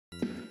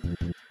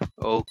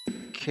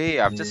Okay,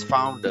 I've just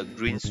found the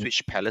green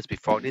switch palace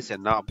before this,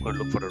 and now I'm going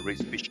to look for the red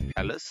switch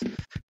palace.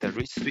 The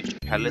red switch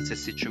palace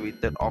is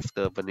situated off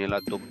the Vanilla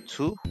Dome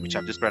 2, which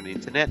I've just read on the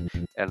internet,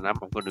 and now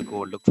I'm going to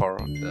go look for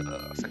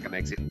the second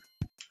exit.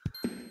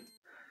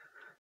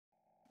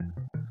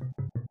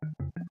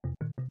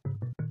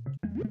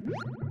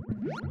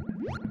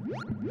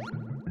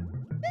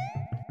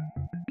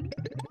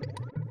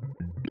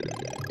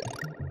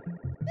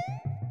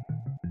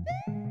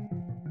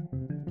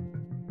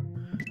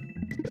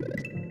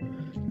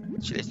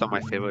 Actually, it's not my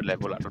favorite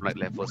level. I don't like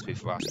levels with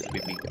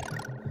swimming.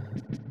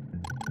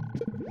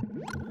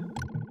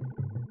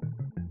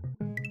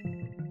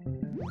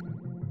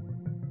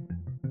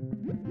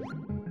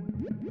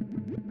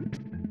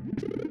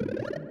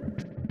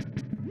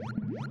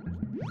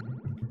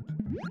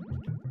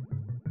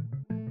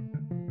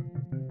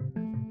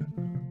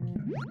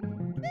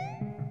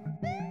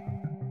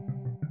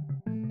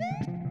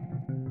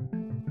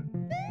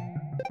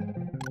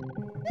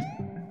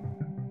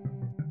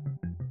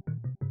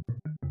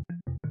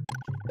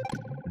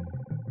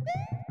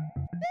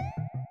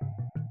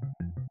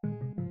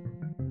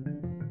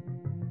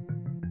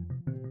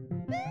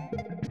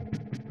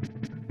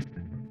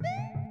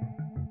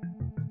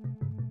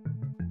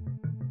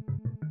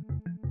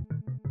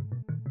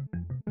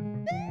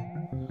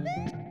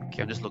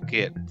 Okay, I'm just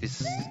looking at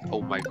this.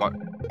 Oh my god.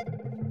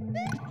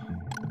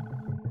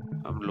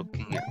 I'm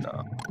looking at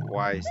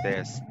why is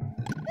there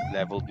a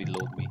level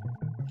below me?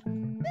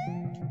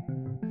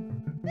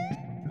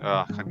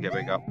 I can't get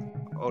back up.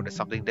 Oh, there's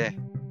something there.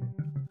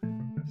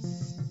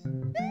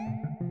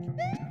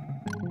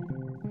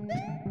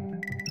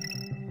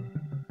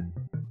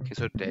 Okay,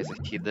 so there's a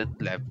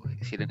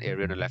hidden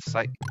area on the left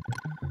side.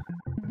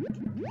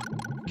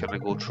 Can I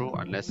go through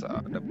unless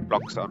the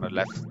blocks on the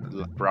left,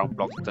 the brown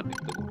blocks turn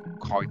into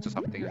coins or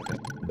something like that?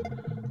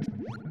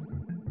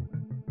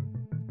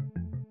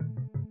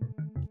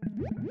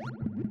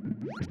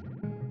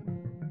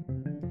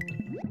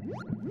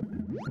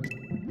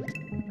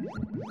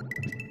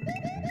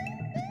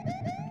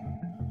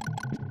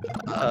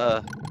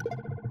 Uh,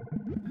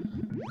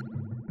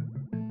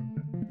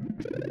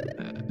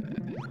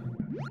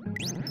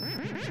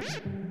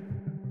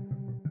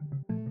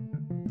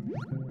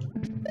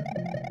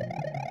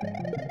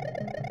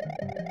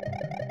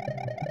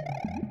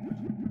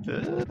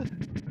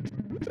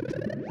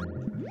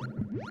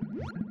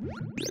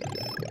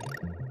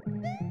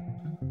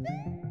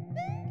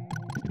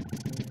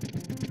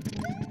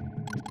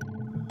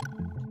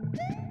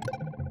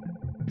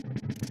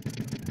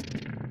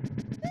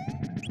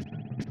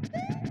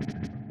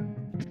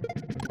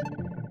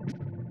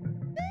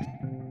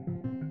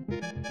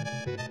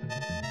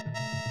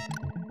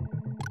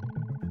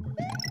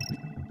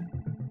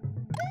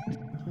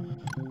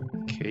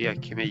 okay, I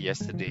came here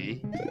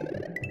yesterday,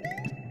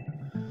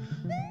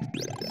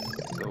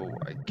 so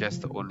I guess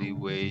the only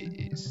way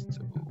is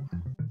to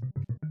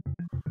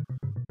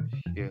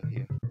here.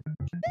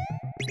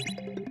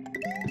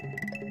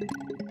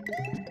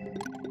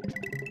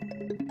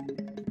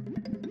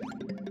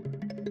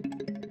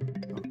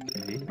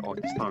 Okay, oh,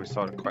 this time we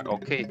saw the coin.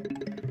 Okay,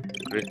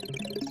 great.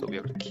 So we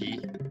have the key.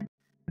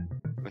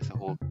 Where's the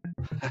hole?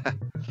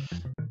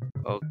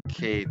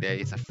 Okay, there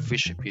is a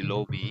fish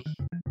below me.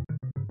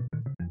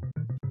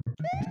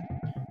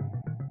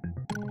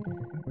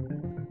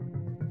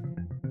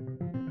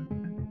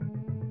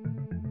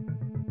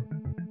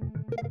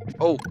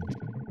 Oh!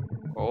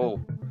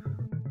 Oh!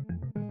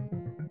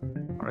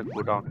 Alright,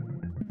 go down.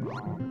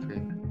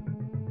 Okay.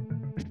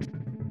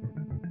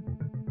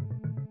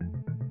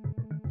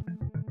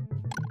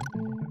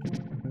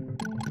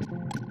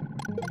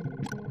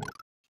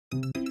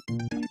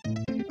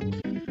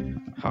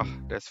 Ha,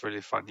 that's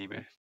really funny,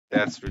 man.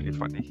 That's really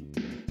funny.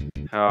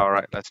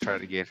 Alright, let's try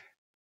it again.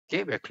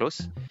 Okay, we're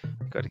close.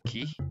 We got a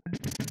key.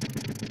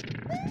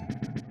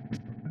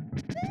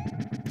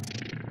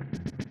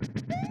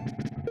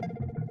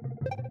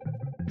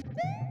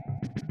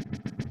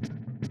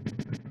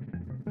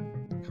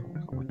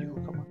 Come on, you,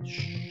 come on.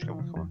 Shh, come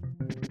on. Come on.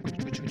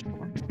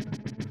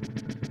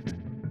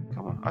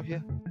 Come on, up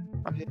here.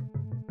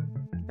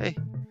 Hey,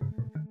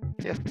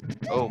 yeah.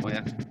 Oh,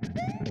 man.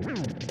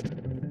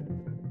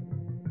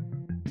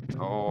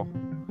 Oh.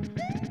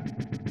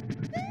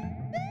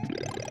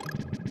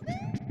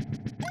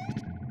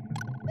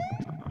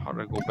 How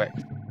do I go back?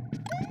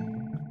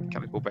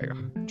 Can I go back?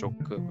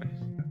 Joker, man.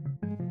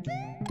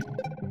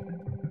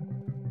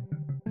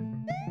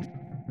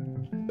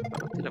 I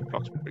don't think the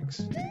blocks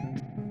bricks.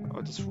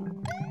 Oh, this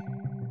room.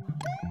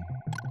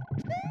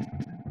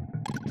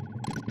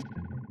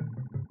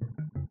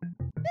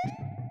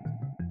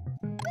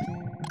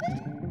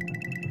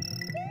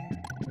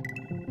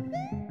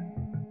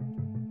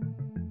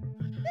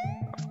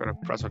 I've got to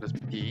press on this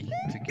P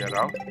to get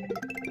out.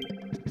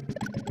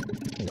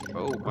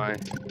 Oh my.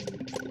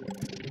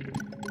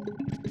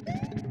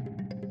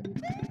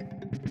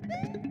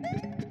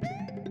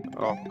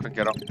 Oh, couldn't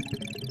get up.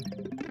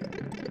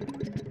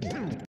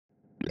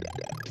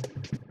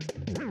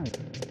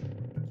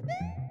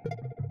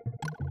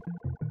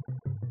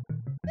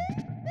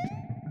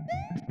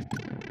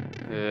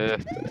 Uh,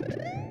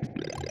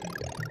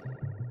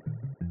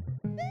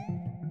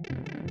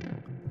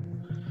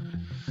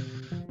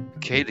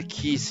 okay, the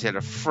key is at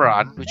the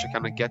front, which I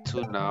cannot get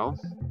to now.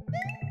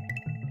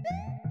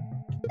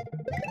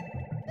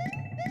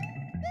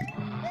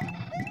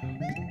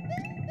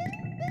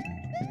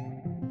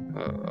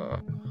 Uh,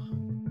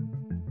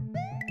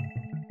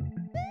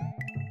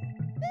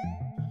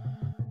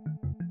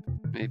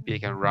 maybe I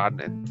can run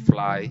and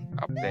fly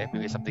up there.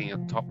 Maybe something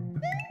on top.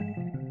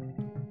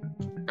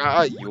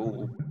 Ah,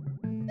 yo.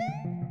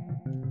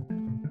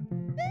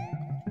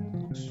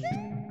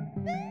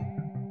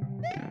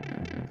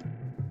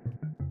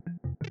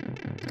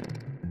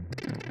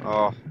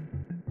 Oh,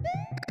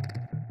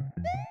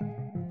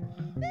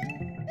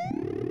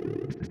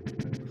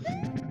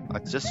 I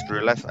just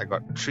realized I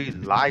got 3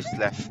 lives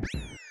left.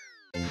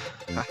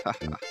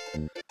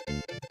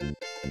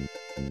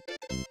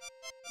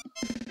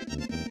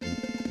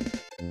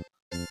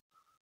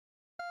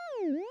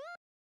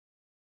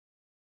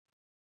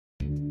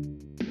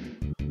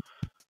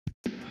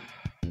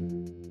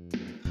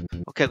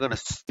 Okay, I'm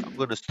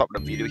gonna stop the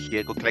video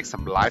here, go collect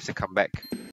some lives and come back.